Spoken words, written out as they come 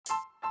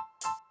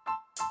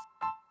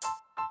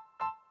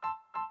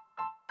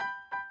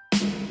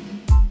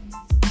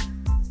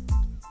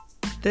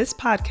This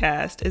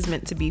podcast is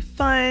meant to be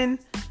fun,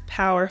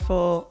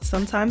 powerful,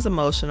 sometimes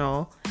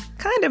emotional,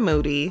 kind of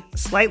moody,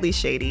 slightly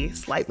shady,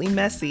 slightly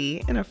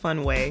messy in a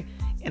fun way,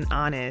 and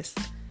honest.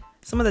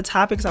 Some of the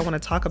topics I want to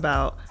talk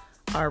about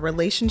are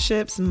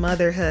relationships,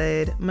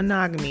 motherhood,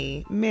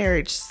 monogamy,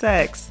 marriage,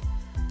 sex,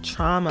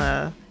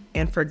 trauma,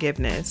 and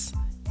forgiveness,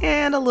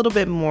 and a little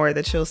bit more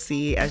that you'll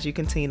see as you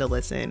continue to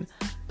listen.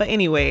 But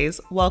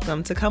anyways,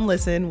 welcome to Come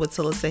Listen with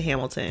Talissa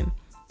Hamilton.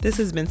 This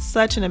has been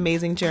such an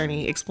amazing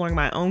journey exploring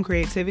my own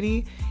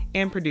creativity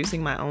and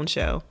producing my own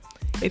show.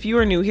 If you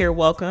are new here,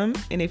 welcome.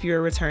 And if you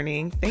are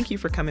returning, thank you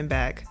for coming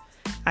back.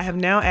 I have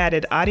now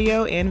added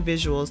audio and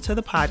visuals to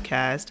the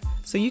podcast,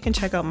 so you can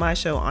check out my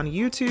show on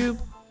YouTube,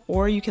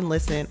 or you can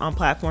listen on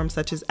platforms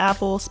such as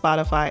Apple,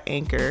 Spotify,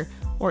 Anchor,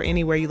 or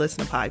anywhere you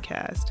listen to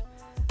podcasts.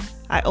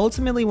 I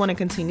ultimately want to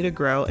continue to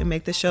grow and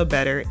make the show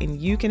better, and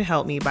you can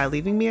help me by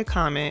leaving me a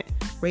comment,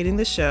 rating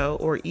the show,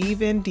 or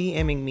even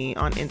DMing me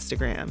on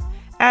Instagram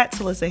at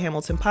Talissa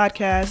Hamilton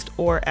Podcast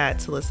or at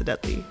Talissa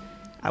Dudley.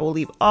 I will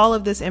leave all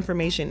of this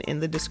information in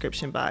the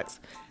description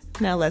box.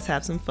 Now let's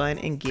have some fun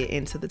and get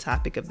into the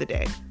topic of the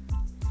day.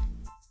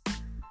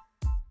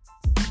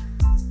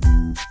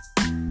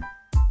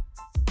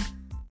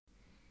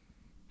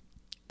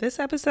 This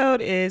episode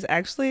is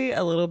actually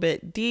a little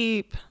bit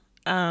deep,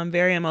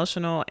 very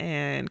emotional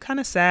and kind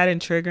of sad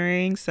and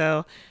triggering.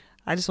 So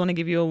I just want to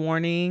give you a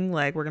warning.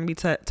 Like, we're going to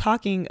be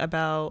talking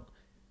about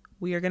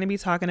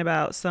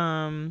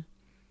some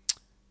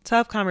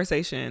tough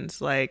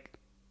conversations. Like,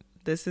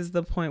 this is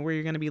the point where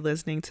you're going to be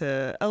listening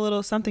to a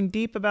little something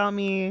deep about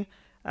me,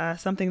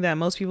 something that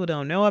most people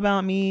don't know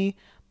about me,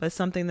 but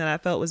something that I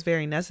felt was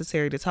very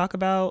necessary to talk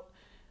about,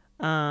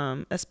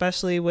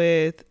 especially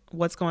with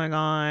what's going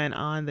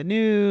on the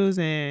news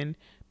and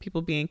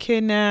people being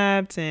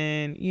kidnapped.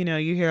 And, you know,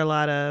 you hear a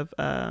lot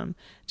of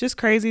just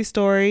crazy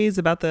stories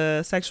about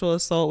the sexual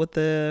assault with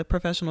the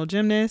professional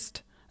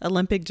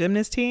Olympic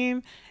gymnast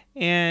team.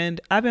 And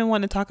I've been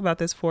wanting to talk about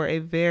this for a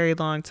very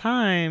long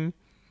time.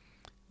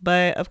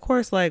 But of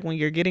course, like, when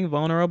you're getting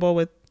vulnerable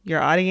with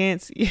your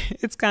audience,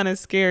 it's kind of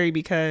scary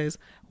because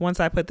once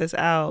I put this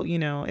out, you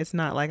know, it's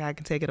not like I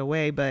can take it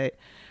away. But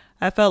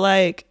I felt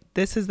like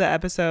this is the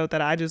episode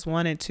that I just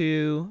wanted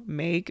to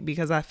make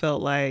because I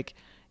felt like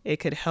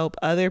it could help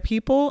other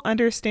people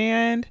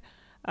understand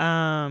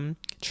trauma,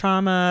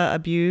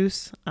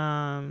 abuse,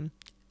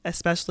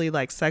 especially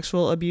like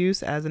sexual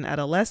abuse as an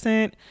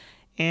adolescent.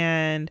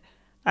 And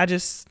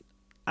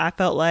I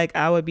felt like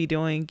I would be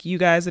doing you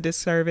guys a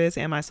disservice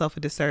and myself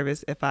a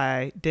disservice if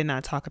I did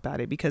not talk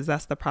about it, because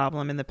that's the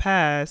problem. In the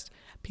past,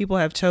 people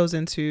have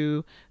chosen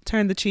to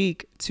turn the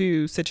cheek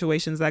to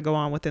situations that go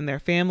on within their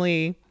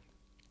family,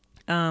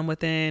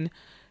 within,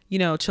 you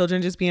know,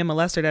 children just being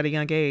molested at a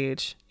young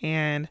age.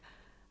 And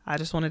I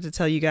just wanted to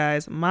tell you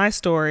guys my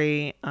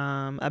story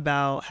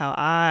about how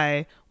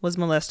I was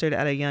molested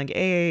at a young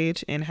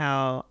age and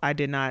how I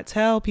did not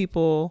tell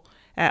people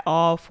at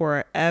all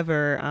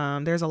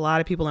forever. There's a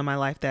lot of people in my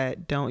life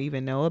that don't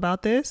even know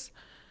about this.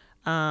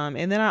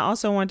 And then I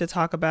also wanted to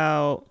talk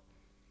about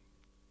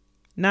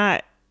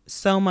not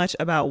so much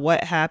about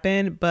what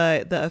happened,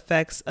 but the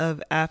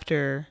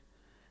after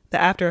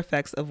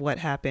effects of what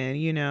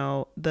happened, you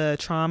know, the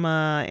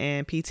trauma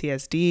and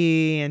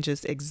PTSD and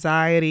just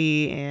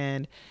anxiety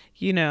and,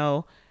 you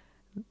know,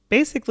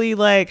 basically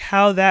like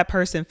how that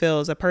person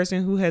feels, a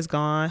person who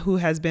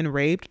has been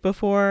raped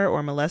before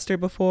or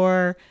molested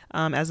before,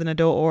 as an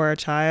adult or a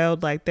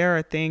child. Like, there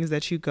are things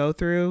that you go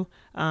through,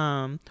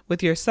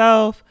 with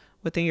yourself,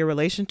 within your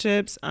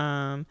relationships,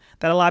 that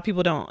a lot of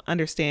people don't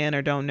understand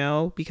or don't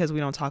know because we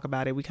don't talk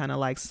about it. We kind of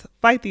like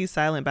fight these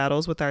silent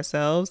battles with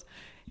ourselves.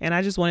 And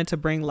I just wanted to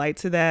bring light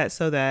to that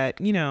so that,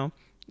 you know,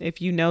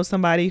 if you know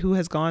somebody who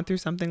has gone through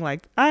something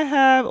like I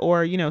have,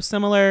 or, you know,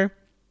 similar,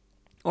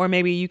 or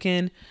maybe you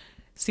can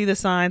see the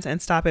signs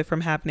and stop it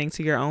from happening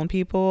to your own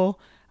people.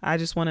 I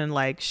just want to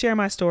like share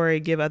my story,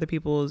 give other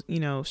people, you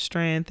know,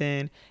 strength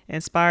and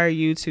inspire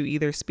you to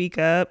either speak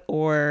up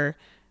or,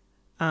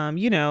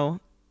 you know,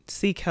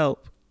 seek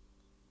help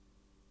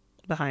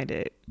behind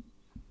it.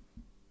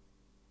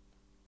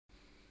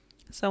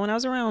 So when I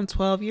was around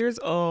 12 years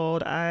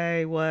old,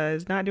 I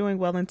was not doing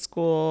well in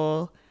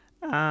school.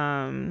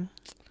 I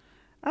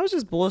was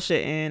just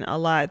bullshitting a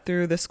lot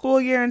through the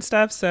school year and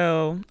stuff.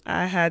 So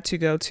I had to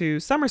go to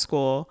summer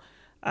school.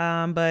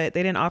 But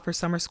they didn't offer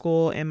summer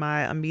school in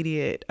my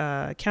immediate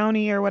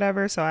county or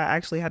whatever. So I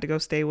actually had to go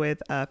stay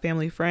with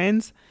family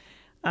friends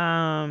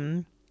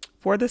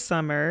for the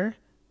summer.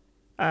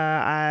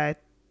 I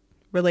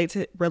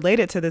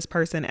related to this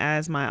person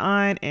as my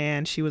aunt,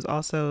 and she was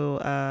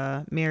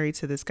also married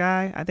to this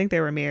guy. I think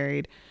they were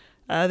married.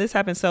 This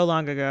happened so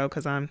long ago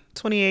because I'm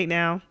 28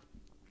 now.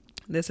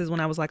 This is when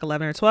I was like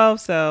 11 or 12.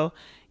 So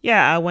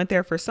yeah, I went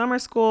there for summer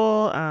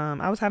school.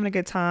 I was having a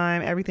good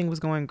time. Everything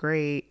was going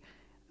great.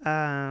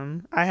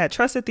 I had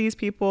trusted these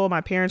people.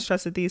 My parents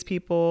trusted these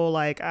people.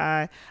 Like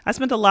I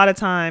spent a lot of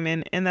time,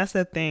 and that's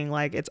the thing.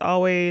 Like,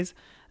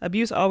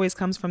 abuse always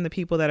comes from the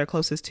people that are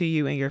closest to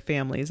you and your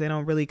families. They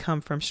don't really come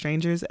from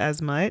strangers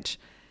as much.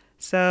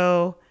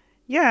 So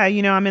yeah,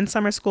 I'm in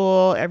summer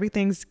school,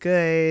 everything's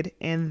good.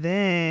 And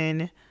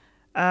then,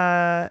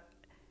 uh,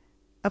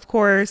 of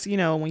course,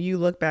 when you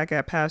look back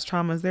at past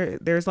traumas,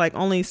 there's like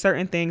only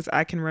certain things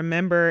I can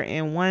remember.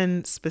 And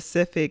one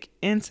specific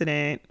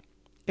incident,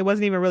 it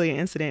wasn't even really an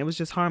incident, it was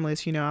just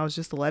harmless. I was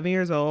just 11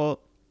 years old.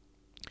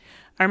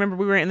 I remember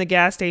we were in the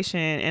gas station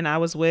and I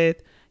was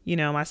with,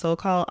 my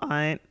so-called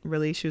aunt.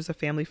 Really, she was a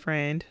family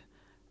friend.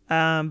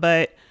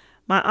 But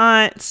my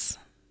aunt's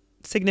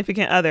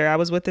significant other, I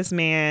was with this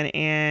man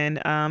and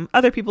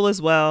other people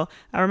as well.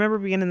 I remember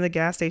being in the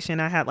gas station.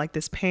 I had like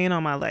this pain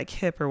on my like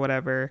hip or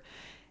whatever.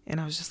 And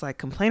I was just like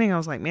complaining. I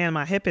was like, man,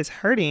 my hip is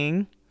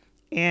hurting.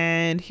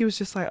 And he was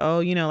just like, oh,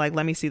 like,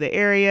 let me see the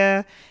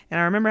area. And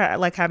I remember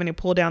like having to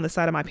pull down the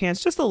side of my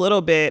pants just a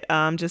little bit,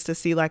 just to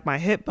see like my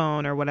hip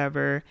bone or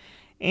whatever.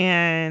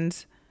 And,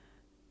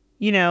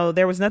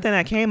 there was nothing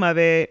that came of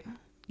it.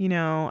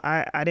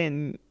 I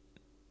didn't,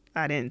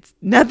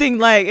 nothing.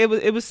 Like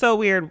it was so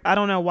weird. I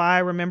don't know why I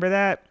remember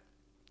that,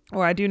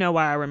 or I do know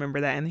why I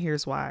remember that. And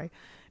here's why,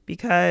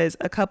 because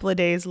a couple of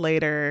days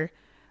later,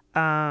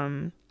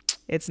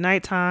 it's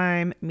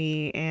nighttime,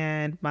 me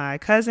and my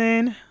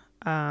cousin,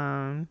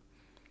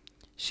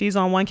 she's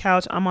on one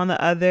couch, I'm on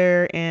the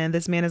other, and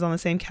this man is on the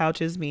same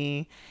couch as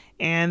me.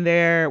 And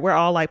we're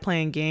all like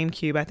playing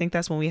GameCube. I think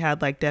that's when we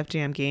had like Def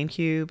Jam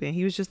GameCube. And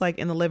he was just like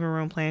in the living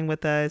room playing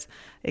with us.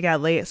 It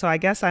got late. So I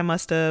guess I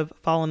must have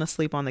fallen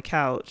asleep on the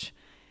couch.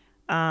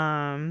 So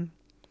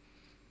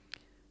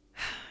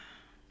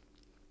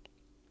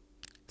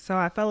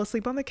I fell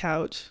asleep on the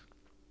couch.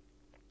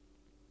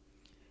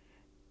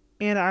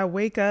 And I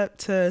wake up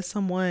to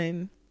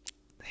someone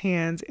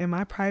hands in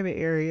my private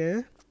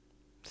area.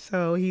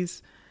 So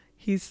his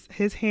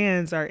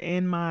hands are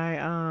in my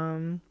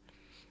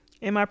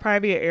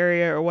private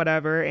area or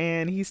whatever,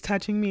 and he's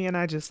touching me, and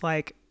I just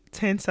like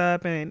tense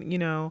up,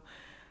 and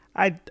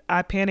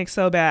I panicked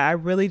so bad. I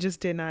really just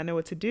did not know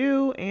what to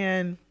do.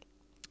 And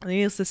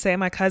needless to say,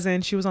 my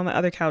cousin, she was on the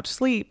other couch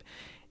asleep,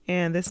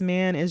 and this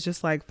man is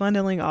just like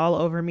fondling all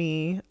over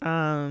me.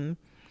 And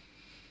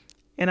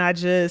I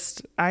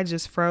just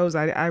froze.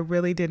 I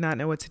really did not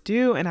know what to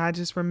do. And I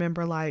just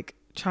remember like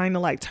trying to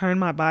like turn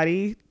my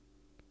body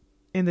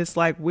in this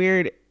like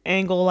weird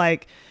angle,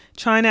 like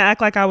trying to act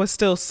like I was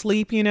still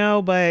asleep,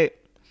 but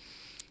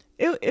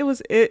I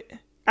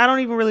don't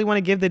even really want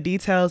to give the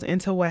details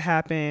into what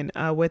happened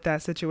with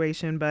that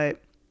situation, but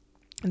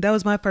that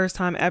was my first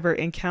time ever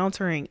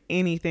encountering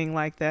anything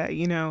like that.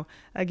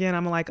 Again,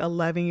 I'm like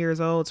 11 years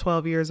old,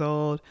 12 years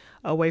old,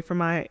 away from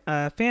my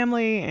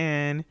family.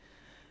 And,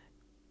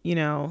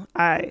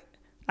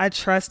 I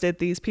trusted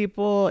these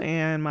people,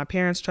 and my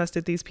parents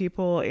trusted these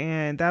people.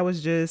 And that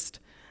was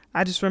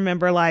I just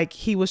remember like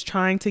he was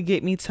trying to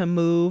get me to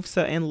move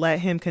and let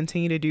him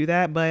continue to do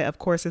that. But of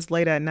course it's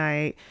late at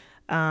night.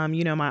 My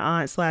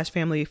aunt /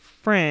 family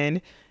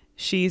friend,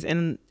 she's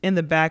in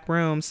the back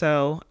room.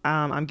 So,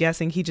 I'm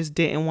guessing he just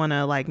didn't want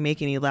to like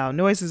make any loud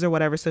noises or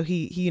whatever. So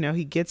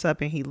he gets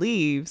up and he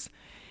leaves.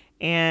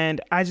 And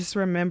I just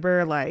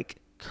remember like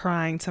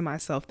crying to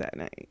myself that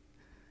night.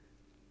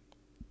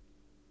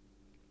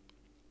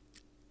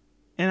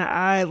 And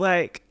I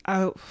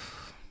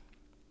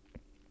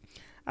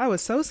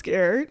was so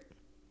scared.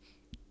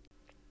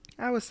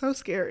 I was so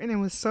scared, and it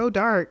was so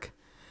dark.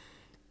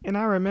 And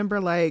I remember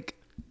like,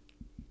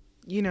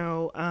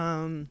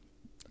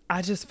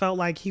 I just felt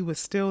like he was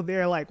still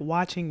there, like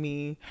watching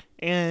me.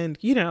 And,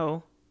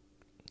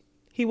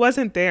 he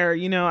wasn't there.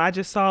 I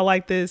just saw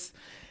like this,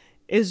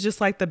 it's just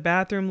like the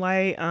bathroom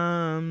light,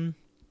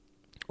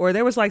 or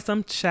there was like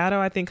some shadow,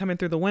 I think, coming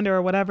through the window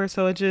or whatever.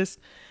 So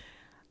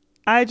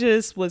I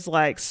just was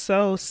like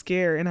so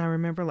scared. And I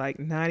remember like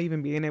not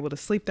even being able to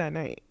sleep that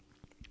night.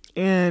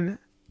 And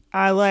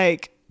I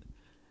like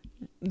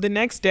the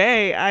next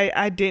day,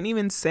 I didn't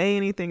even say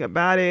anything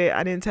about it.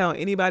 I didn't tell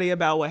anybody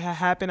about what had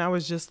happened. I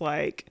was just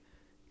like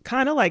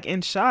kind of like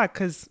in shock,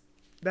 because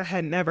that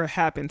had never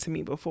happened to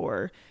me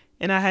before.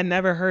 And I had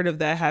never heard of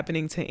that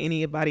happening to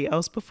anybody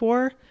else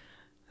before.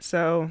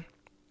 So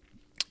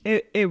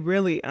it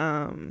really,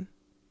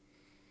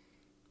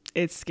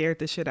 it scared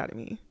the shit out of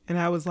me. And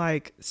I was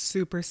like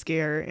super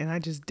scared, and I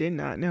just did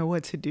not know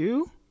what to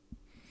do.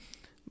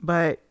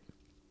 But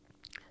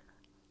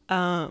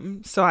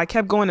so I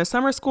kept going to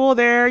summer school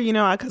there,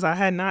 because I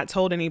had not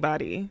told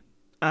anybody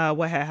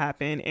what had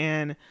happened.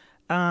 And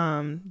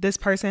this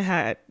person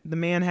the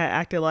man had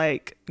acted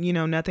like,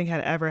 nothing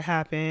had ever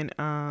happened.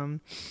 And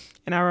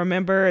I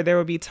remember there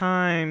would be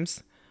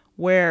times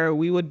where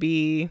we would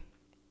be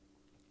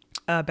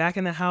back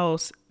in the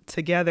house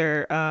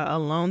together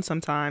alone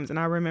sometimes. And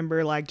I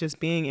remember like just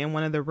being in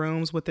one of the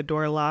rooms with the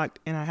door locked.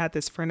 And I had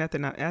this friend at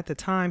the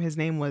time, his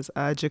name was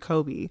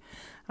Jacoby.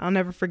 I'll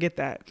never forget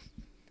that.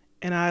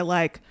 And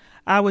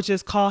I would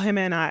just call him,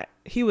 and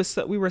we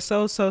were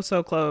so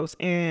close.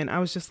 And I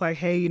was just like,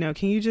 hey,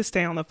 can you just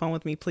stay on the phone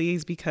with me,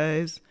 please?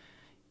 Because,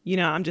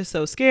 I'm just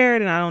so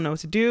scared and I don't know what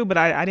to do. But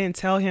I didn't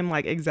tell him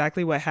like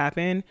exactly what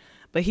happened,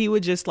 but he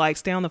would just like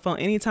stay on the phone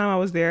anytime I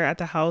was there at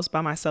the house by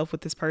myself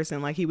with this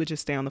person. Like he would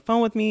just stay on the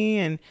phone with me,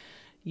 and,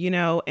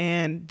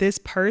 And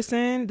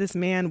this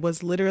man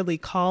was literally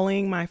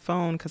calling my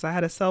phone because I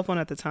had a cell phone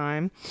at the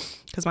time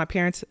because my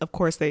parents, of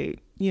course, they,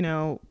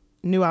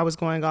 knew I was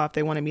going off.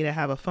 They wanted me to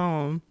have a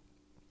phone.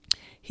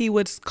 He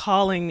was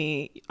calling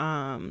me.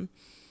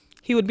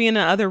 He would be in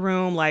the other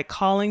room, like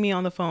calling me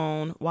on the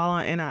phone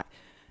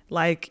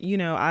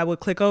I would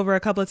click over a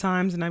couple of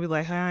times and I'd be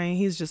like, hi. And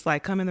he's just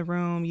like, come in the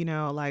room,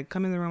 like,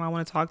 come in the room. I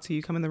want to talk to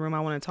you. Come in the room. I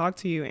want to talk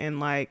to you.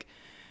 And like,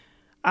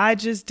 I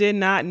just did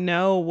not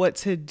know what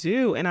to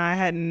do. And I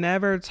had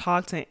never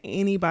talked to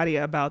anybody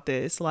about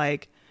this.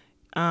 Like,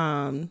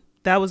 that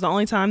was the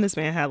only time this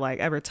man had like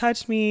ever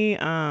touched me.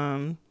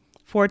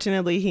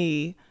 Fortunately,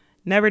 he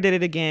never did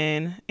it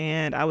again.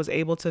 And I was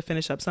able to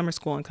finish up summer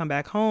school and come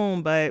back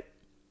home. But,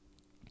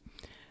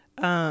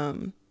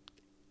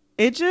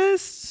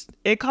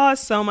 it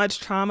caused so much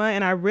trauma,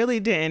 and I really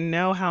didn't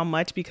know how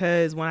much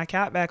because when I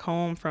got back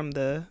home from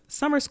the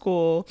summer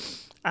school,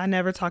 I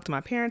never talked to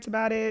my parents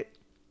about it.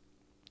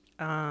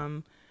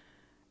 It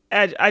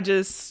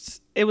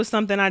was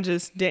something I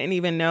just didn't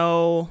even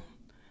know.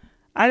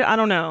 I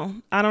don't know.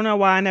 I don't know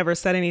why I never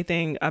said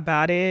anything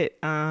about it.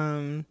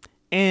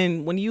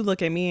 And when you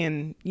look at me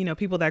and,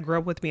 people that grew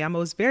up with me, I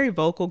was a very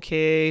vocal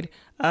kid,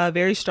 a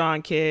very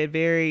strong kid,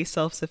 very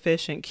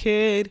self-sufficient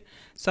kid.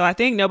 So I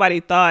think nobody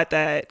thought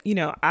that,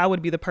 I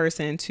would be the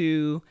person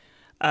to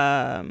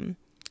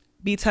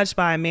be touched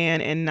by a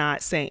man and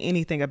not say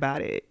anything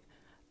about it.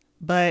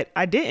 But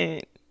I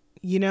didn't,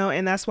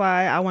 and that's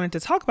why I wanted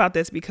to talk about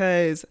this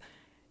because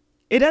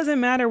it doesn't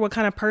matter what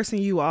kind of person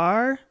you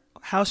are,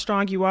 how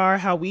strong you are,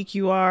 how weak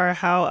you are,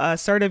 how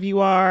assertive you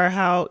are,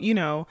 how,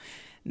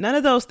 none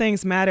of those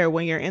things matter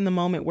when you're in the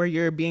moment where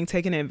you're being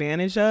taken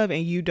advantage of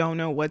and you don't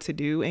know what to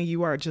do and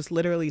you are just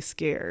literally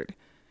scared.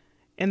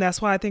 And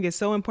that's why I think it's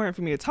so important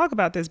for me to talk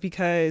about this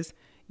because,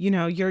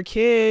 your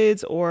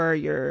kids or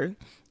your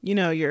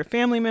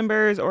family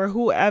members or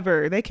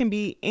whoever, they can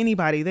be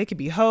anybody. They could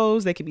be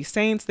hoes, they could be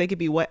saints, they could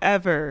be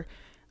whatever.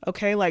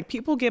 Okay, like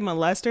people get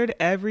molested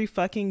every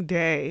fucking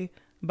day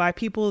by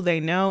people they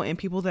know and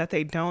people that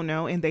they don't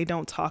know and they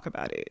don't talk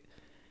about it.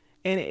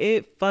 And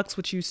it fucks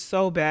with you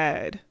so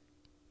bad.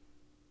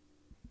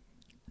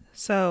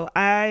 So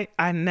I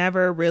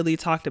never really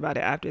talked about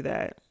it after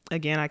that.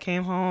 Again, I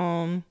came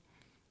home.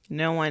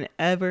 No one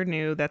ever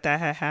knew that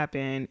had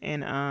happened.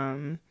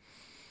 And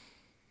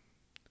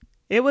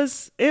it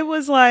was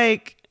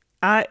like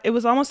it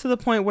was almost to the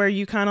point where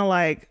you kind of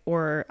like,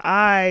 or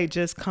I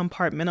just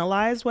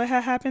compartmentalized what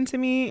had happened to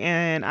me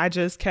and I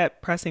just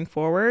kept pressing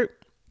forward.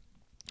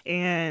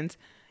 And,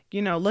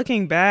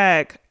 looking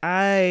back,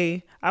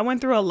 I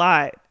went through a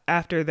lot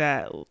after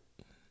that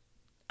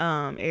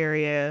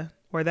area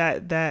or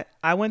that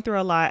I went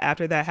through a lot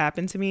after that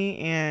happened to me.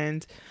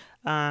 And,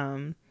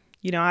 I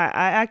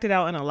acted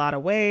out in a lot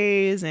of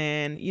ways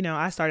and,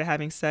 I started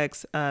having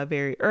sex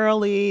very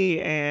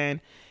early and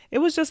it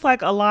was just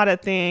like a lot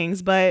of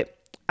things, but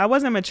I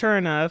wasn't mature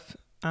enough.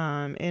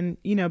 And,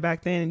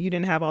 back then you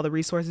didn't have all the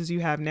resources you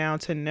have now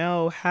to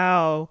know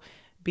how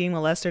being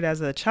molested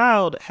as a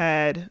child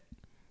had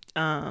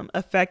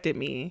affected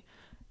me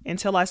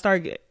until I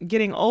started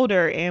getting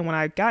older. And when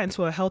I got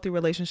into a healthy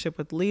relationship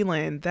with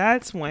Leland,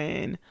 that's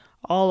when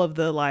all of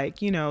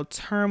the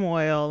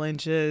turmoil and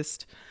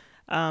just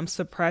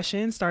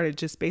suppression started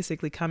just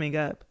basically coming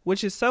up,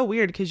 which is so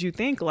weird because you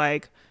think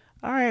like,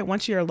 all right,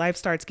 once your life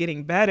starts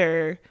getting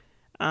better,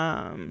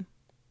 everything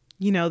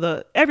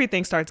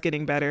starts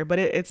getting better, but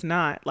it's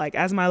not. Like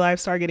as my life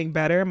started getting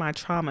better, my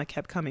trauma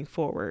kept coming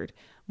forward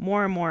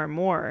more and more and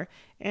more.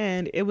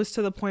 And it was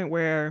to the point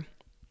where,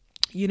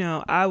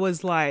 I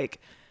was like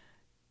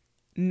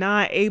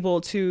not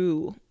able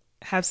to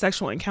have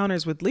sexual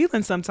encounters with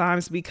Leland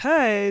sometimes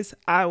because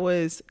I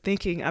was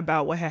thinking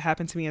about what had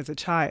happened to me as a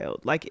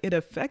child. Like it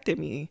affected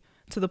me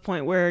to the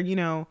point where,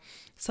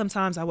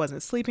 sometimes I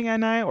wasn't sleeping at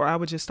night or I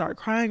would just start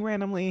crying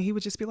randomly and he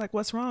would just be like,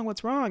 what's wrong?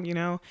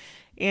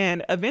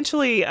 And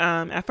eventually,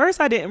 at first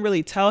I didn't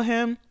really tell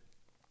him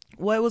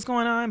what was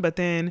going on, but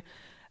then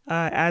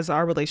as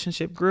our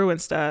relationship grew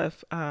and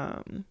stuff,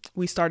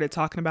 we started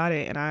talking about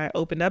it and I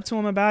opened up to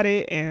him about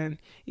it. And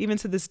even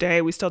to this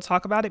day, we still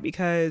talk about it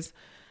because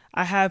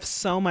I have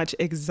so much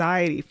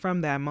anxiety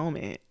from that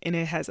moment and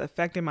it has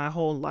affected my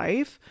whole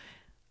life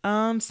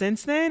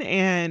since then.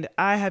 And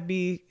I have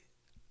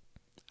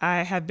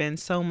been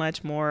so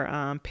much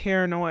more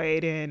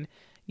paranoid and,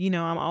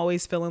 I'm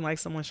always feeling like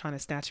someone's trying to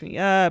snatch me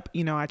up.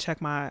 I check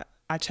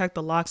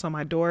the locks on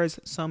my doors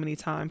so many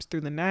times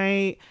through the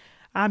night.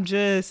 I'm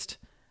just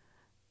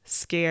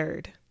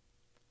scared.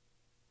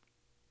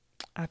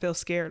 I feel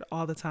scared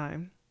all the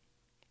time.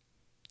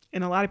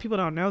 And a lot of people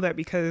don't know that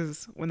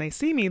because when they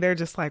see me, they're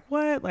just like,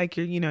 what? Like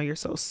you're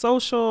so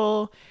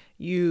social.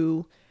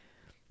 Like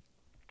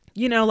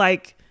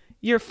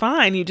you're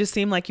fine. You just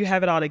seem like you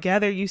have it all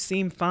together. You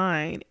seem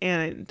fine.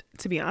 And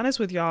to be honest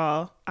with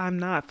y'all, I'm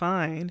not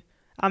fine.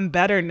 I'm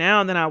better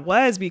now than I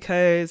was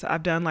because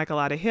I've done like a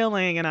lot of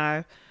healing and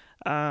I've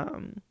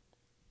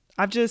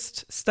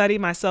just studied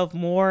myself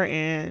more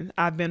and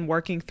I've been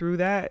working through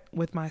that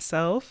with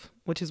myself,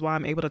 which is why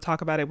I'm able to talk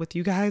about it with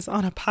you guys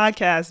on a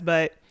podcast.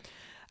 But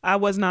I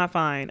was not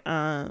fine.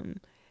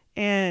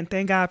 And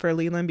thank God for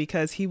Leland,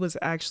 because he was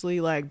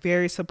actually like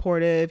very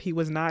supportive. He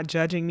was not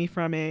judging me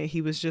from it.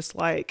 He was just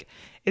like,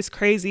 it's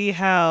crazy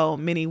how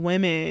many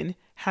women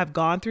have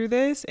gone through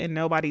this and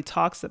nobody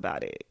talks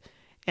about it.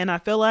 And I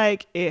feel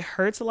like it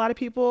hurts a lot of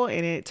people,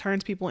 and it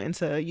turns people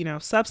into,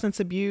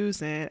 substance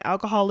abuse and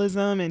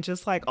alcoholism and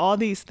just like all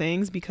these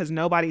things because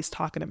nobody's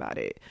talking about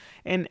it.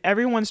 And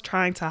everyone's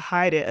trying to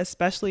hide it,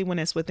 especially when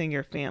it's within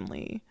your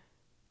family.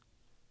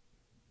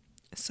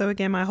 So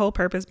again, my whole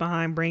purpose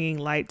behind bringing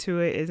light to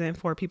it isn't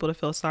for people to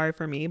feel sorry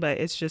for me, but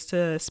it's just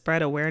to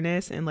spread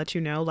awareness and let you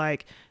know,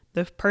 like,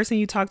 the person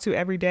you talk to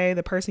every day,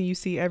 the person you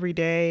see every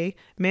day,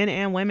 men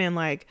and women,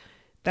 like,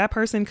 that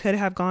person could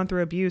have gone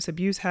through abuse.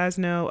 Abuse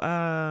doesn't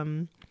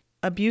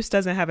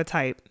have a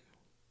type.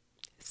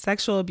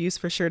 Sexual abuse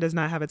for sure does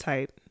not have a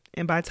type.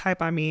 And by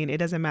type, I mean, it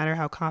doesn't matter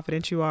how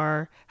confident you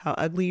are, how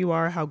ugly you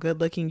are, how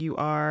good looking you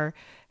are,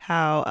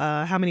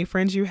 how many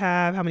friends you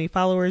have, how many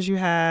followers you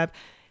have,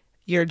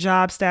 your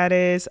job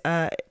status,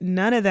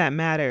 none of that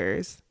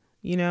matters.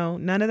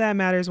 None of that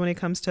matters when it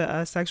comes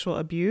to sexual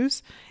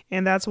abuse.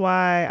 And that's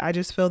why I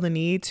just feel the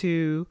need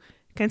to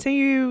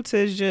continue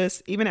to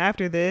just, even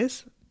after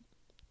this,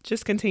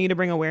 just continue to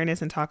bring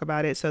awareness and talk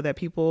about it so that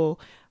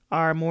people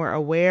are more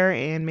aware,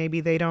 and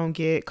maybe they don't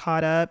get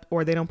caught up,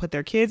 or they don't put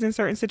their kids in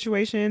certain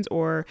situations,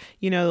 or,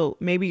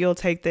 maybe you'll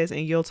take this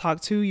and you'll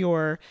talk to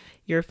your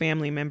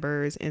family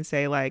members and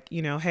say, like,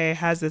 hey,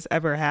 has this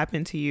ever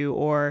happened to you?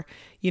 Or,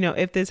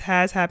 if this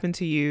has happened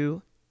to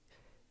you,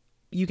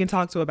 you can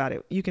talk about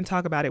it. You can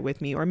talk about it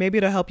with me, or maybe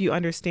it'll help you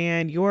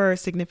understand your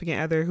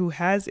significant other who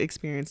has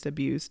experienced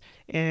abuse,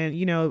 and,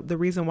 the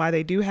reason why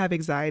they do have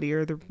anxiety,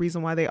 or the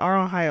reason why they are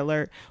on high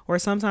alert, or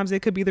sometimes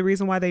it could be the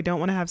reason why they don't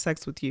want to have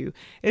sex with you.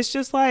 It's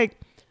just like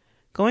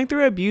going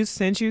through abuse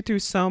sends you through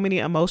so many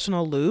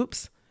emotional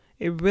loops.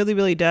 It really,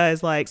 really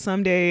does. Like,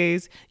 some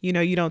days, you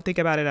don't think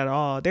about it at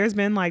all. There's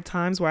been like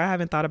times where I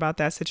haven't thought about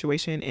that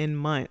situation in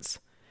months.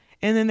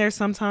 And then there's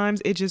sometimes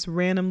it just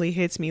randomly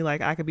hits me. Like,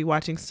 I could be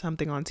watching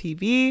something on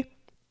TV.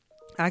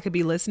 I could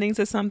be listening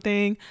to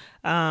something,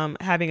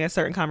 having a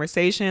certain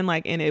conversation,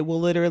 like, and it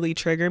will literally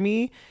trigger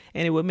me,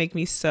 and it will make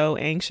me so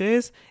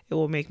anxious. It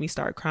will make me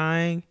start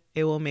crying.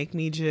 It will make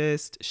me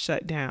just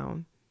shut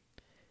down.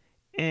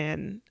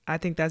 And I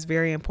think that's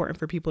very important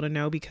for people to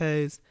know,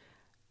 because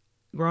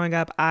growing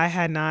up, I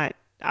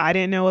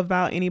didn't know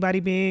about anybody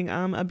being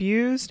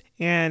abused,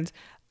 and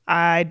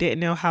I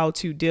didn't know how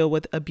to deal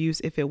with abuse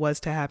if it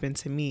was to happen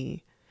to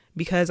me,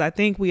 because I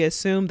think we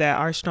assume that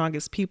our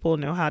strongest people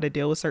know how to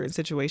deal with certain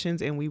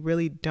situations, and we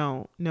really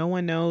don't. No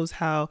one knows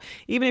how.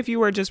 Even if you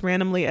were just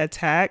randomly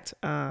attacked,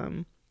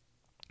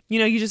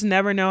 you just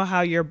never know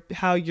how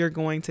you're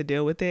going to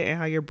deal with it and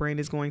how your brain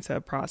is going to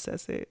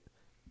process it.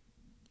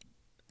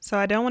 So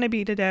I don't want to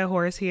beat the dead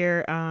horse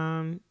here,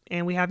 and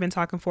we have been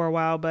talking for a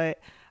while, but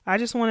I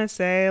just want to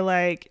say,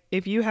 like,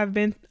 if you have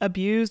been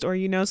abused, or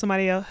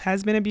somebody else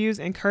has been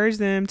abused, encourage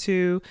them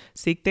to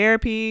seek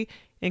therapy,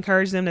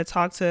 encourage them to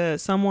talk to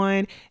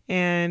someone.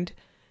 And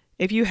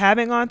if you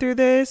haven't gone through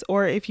this,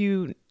 or if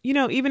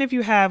even if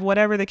you have,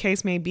 whatever the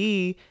case may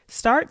be,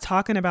 start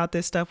talking about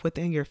this stuff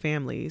within your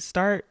family.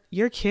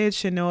 Your kids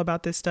should know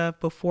about this stuff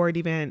before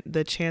even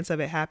the chance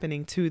of it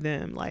happening to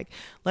them. Like,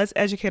 let's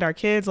educate our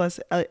kids. Let's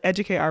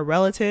educate our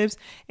relatives.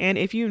 And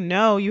if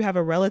you have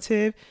a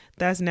relative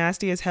that's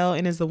nasty as hell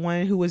and is the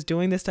one who was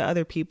doing this to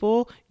other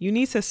people, you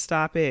need to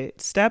stop it.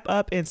 Step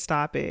up and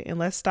stop it. And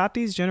let's stop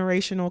these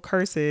generational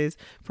curses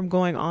from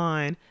going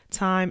on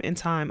time and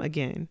time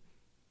again.